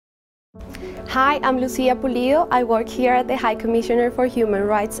Hi, I'm Lucía Pulido. I work here at the High Commissioner for Human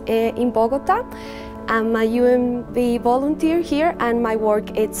Rights in Bogota. I'm a UNB volunteer here, and my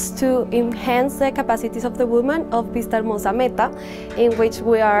work is to enhance the capacities of the women of Vista Hermosa Meta, in which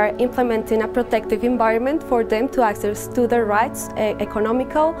we are implementing a protective environment for them to access to their rights,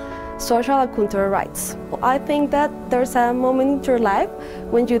 economical, social and cultural rights. I think that there's a moment in your life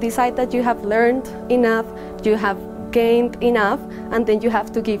when you decide that you have learned enough, you have gained enough, and then you have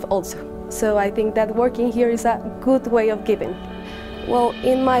to give also. So I think that working here is a good way of giving. Well,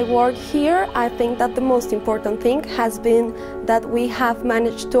 in my work here, I think that the most important thing has been that we have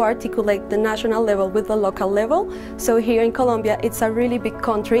managed to articulate the national level with the local level. So here in Colombia, it's a really big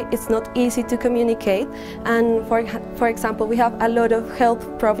country. It's not easy to communicate. And for example, we have a lot of health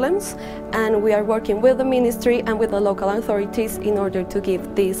problems, and we are working with the ministry and with the local authorities in order to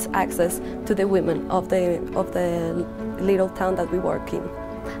give this access to the women of the little town that we work in.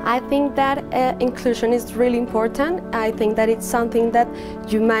 I think that inclusion is really important. I think that it's something that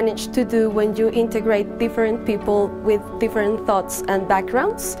you manage to do when you integrate different people with different thoughts and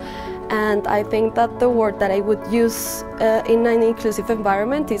backgrounds. And I think that the word that I would use in an inclusive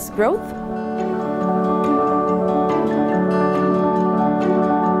environment is growth.